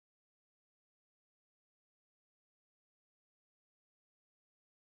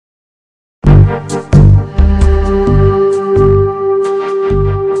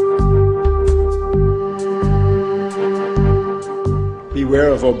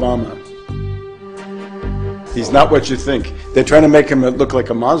of Obama. He's not what you think. They're trying to make him look like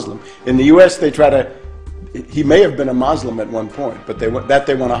a Muslim. In the U.S., they try to, he may have been a Muslim at one point, but they want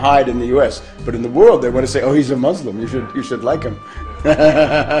to hide in the U.S. But in the world, they want to say, oh, he's a Muslim. You should like him.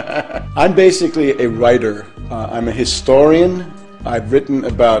 I'm basically a writer. I'm a historian. I've written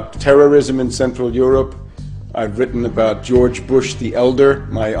about terrorism in Central Europe. I've written about George Bush the Elder.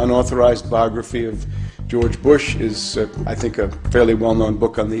 My unauthorized biography of George Bush is, I think, a fairly well-known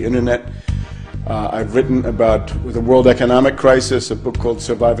book on the internet. I've written about the world economic crisis, a book called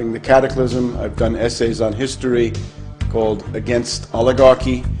Surviving the Cataclysm. I've done essays on history called Against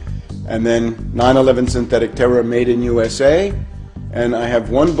Oligarchy, and then 9/11 Synthetic Terror Made in USA. And I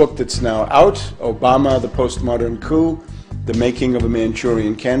have one book that's now out, Obama, the Postmodern Coup, The Making of a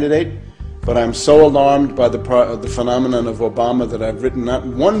Manchurian Candidate. But I'm so alarmed by the phenomenon of Obama that I've written not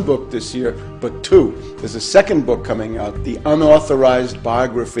one book this year, but two. There's a second book coming out, The Unauthorized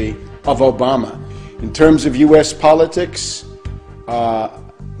Biography of Obama. In terms of U.S. politics,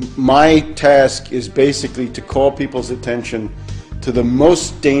 my task is basically to call people's attention to the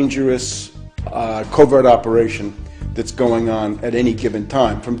most dangerous covert operation that's going on at any given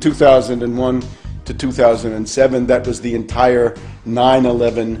time. From 2001 to 2007, that was the entire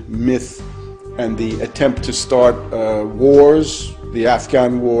 9/11 myth and the attempt to start wars, the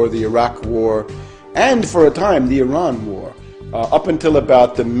Afghan war, the Iraq war, and for a time the Iran war. Up until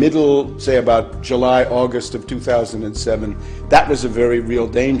about the middle, say about July, August of 2007, that was a very real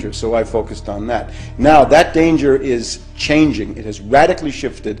danger, so I focused on that. Now that danger is changing. It has radically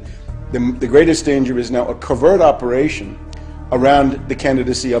shifted. The greatest danger is now a covert operation around the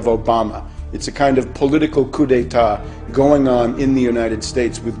candidacy of Obama. It's a kind of political coup d'etat going on in the United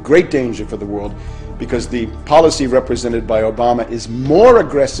States with great danger for the world, because the policy represented by Obama is more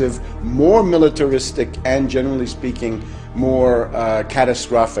aggressive, more militaristic, and generally speaking, more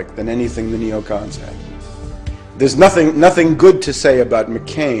catastrophic than anything the neocons had. There's nothing good to say about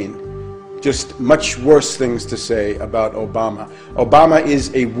McCain, just much worse things to say about Obama. Obama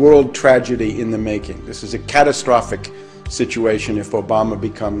is a world tragedy in the making. This is a catastrophic situation if Obama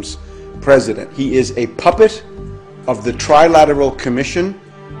becomes president. He is a puppet of the Trilateral Commission,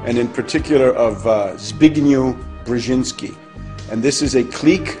 and in particular of Zbigniew Brzezinski. And this is a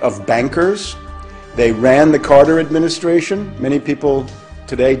clique of bankers. They ran the Carter administration. Many people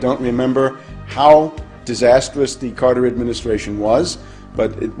today don't remember how disastrous the Carter administration was,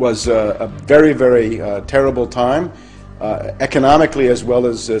 but it was a very, very terrible time, economically as well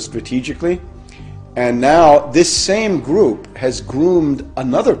as strategically. And now this same group has groomed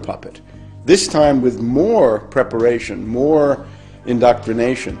another puppet, this time with more preparation, more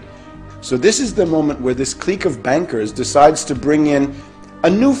indoctrination. So this is the moment where this clique of bankers decides to bring in a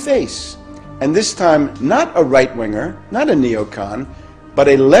new face, and this time not a right-winger, not a neocon, but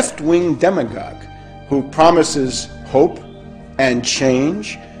a left-wing demagogue who promises hope and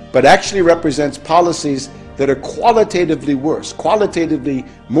change, but actually represents policies that are qualitatively worse, qualitatively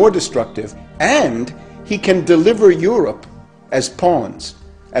more destructive, and he can deliver Europe as pawns,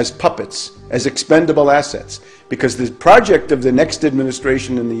 as puppets, as expendable assets. Because the project of the next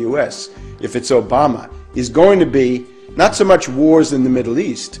administration in the US, if it's Obama, is going to be not so much wars in the Middle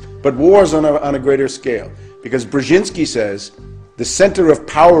East, but wars on a greater scale. Because Brzezinski says the center of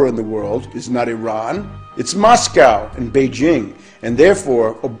power in the world is not Iran, it's Moscow and Beijing. And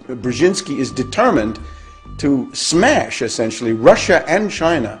therefore, Brzezinski is determined to smash, essentially, Russia and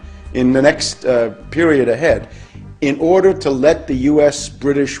China in the next period ahead, in order to let the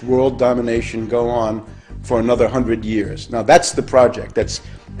US-British world domination go on for another 100 years. Now that's the project.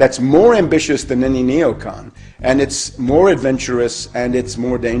 That's more ambitious than any neocon, and it's more adventurous, and it's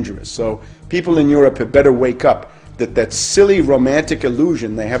more dangerous. So people in Europe had better wake up that silly romantic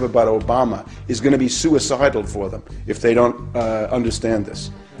illusion they have about Obama is going to be suicidal for them if they don't understand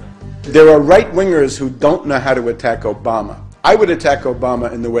this. There are right-wingers who don't know how to attack Obama. I would attack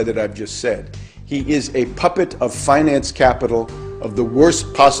Obama in the way that I've just said. He is a puppet of finance capital of the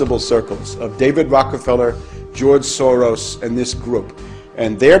worst possible circles, of David Rockefeller, George Soros, and this group.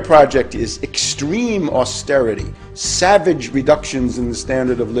 And their project is extreme austerity, savage reductions in the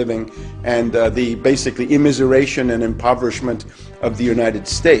standard of living, and the basically immiseration and impoverishment of the United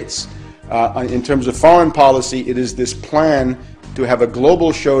States. In terms of foreign policy, it is this plan to have a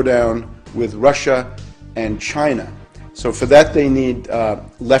global showdown with Russia and China. So for that they need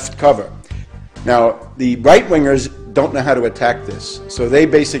left cover. Now, the right-wingers don't know how to attack this, so they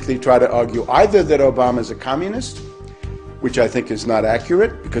basically try to argue either that Obama is a communist, which I think is not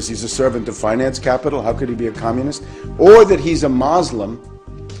accurate because he's a servant of finance capital, how could he be a communist, or that he's a Muslim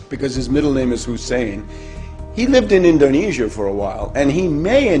because his middle name is Hussein. He lived in Indonesia for a while, and he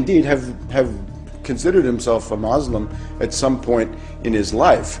may indeed have considered himself a Muslim at some point in his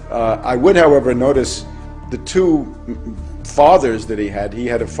life. I would, however, notice the two fathers that he had. He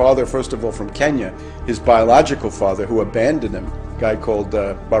had a father, first of all, from Kenya, his biological father, who abandoned him, a guy called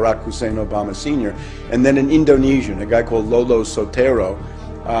Barack Hussein Obama Sr., and then an Indonesian, a guy called Lolo Sotero.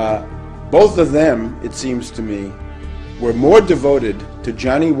 Both of them, it seems to me, were more devoted to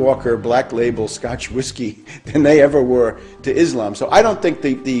Johnny Walker Black Label Scotch whiskey than they ever were to Islam. So I don't think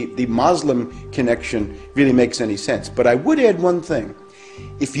the Muslim connection really makes any sense. But I would add one thing.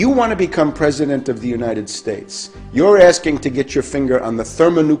 If you want to become President of the United States, you're asking to get your finger on the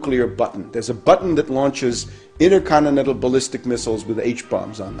thermonuclear button. There's a button that launches intercontinental ballistic missiles with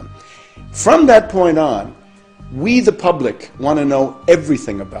H-bombs on them. From that point on, we, the public, want to know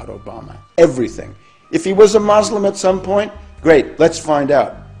everything about Obama. Everything. If he was a Muslim at some point, great, let's find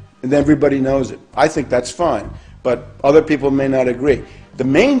out. And everybody knows it. I think that's fine, but other people may not agree. The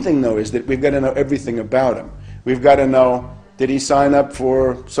main thing, though, is that we've got to know everything about him. We've got to know, did he sign up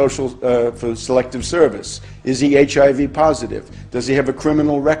for for selective service? Is he HIV positive? Does he have a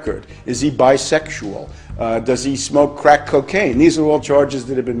criminal record? Is he bisexual? Does he smoke crack cocaine? These are all charges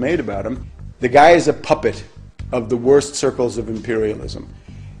that have been made about him. The guy is a puppet of the worst circles of imperialism.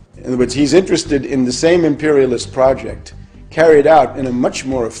 In other words, he's interested in the same imperialist project carried out in a much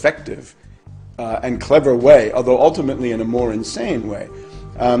more effective and clever way, although ultimately in a more insane way.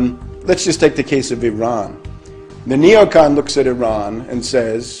 Let's just take the case of Iran. The neocon looks at Iran and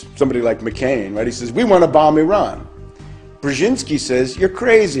says, somebody like McCain, right? He says, we want to bomb Iran. Brzezinski says, you're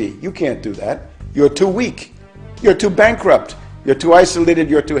crazy. You can't do that. You're too weak. You're too bankrupt. You're too isolated.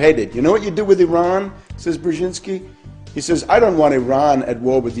 You're too hated. You know what you do with Iran, says Brzezinski? He says, I don't want Iran at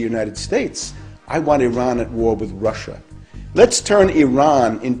war with the United States. I want Iran at war with Russia. Let's turn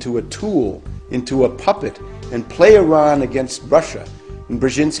Iran into a tool, into a puppet, and play Iran against Russia. And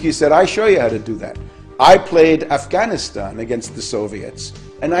Brzezinski said, I show you how to do that. I played Afghanistan against the Soviets,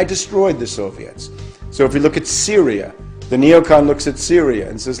 and I destroyed the Soviets. So if we look at Syria, the neocon looks at Syria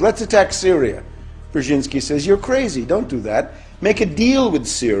and says, let's attack Syria. Brzezinski says, you're crazy, don't do that. Make a deal with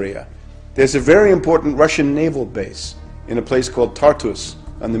Syria. There's a very important Russian naval base in a place called Tartus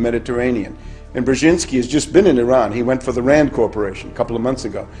on the Mediterranean. And Brzezinski has just been in Iran. He went for the Rand Corporation a couple of months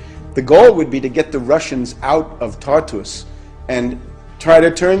ago. The goal would be to get the Russians out of Tartus and try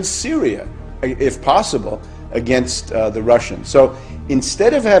to turn Syria, if possible, against the Russians. So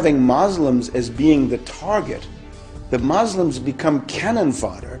instead of having Muslims as being the target, the Muslims become cannon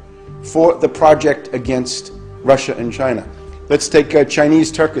fodder for the project against Russia and China. Let's take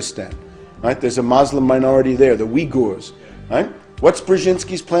Chinese Turkestan. Right? There's a Muslim minority there, the Uyghurs. Right? What's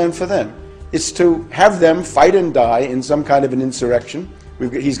Brzezinski's plan for them? It's to have them fight and die in some kind of an insurrection.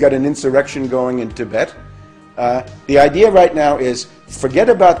 He's got an insurrection going in Tibet. The idea right now is forget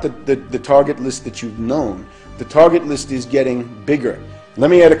about the target list that you've known. The target list is getting bigger. Let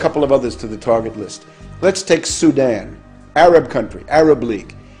me add a couple of others to the target list. Let's take Sudan, Arab country, Arab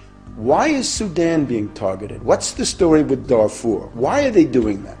League. Why is Sudan being targeted? What's the story with Darfur? Why are they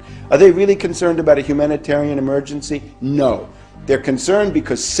doing that? Are they really concerned about a humanitarian emergency? No. They're concerned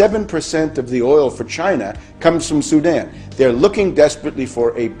because 7% of the oil for China comes from Sudan. They're looking desperately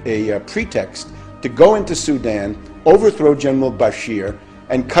for a pretext to go into Sudan, overthrow General Bashir,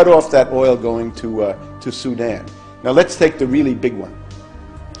 and cut off that oil going to Sudan. Now let's take the really big one.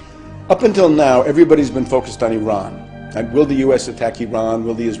 Up until now, everybody's been focused on Iran. And will the U.S. attack Iran?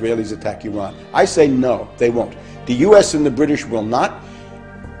 Will the Israelis attack Iran? I say no, they won't. The U.S. and the British will not.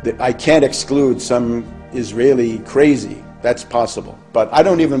 I can't exclude some Israeli crazy. That's possible. But I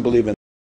don't even believe in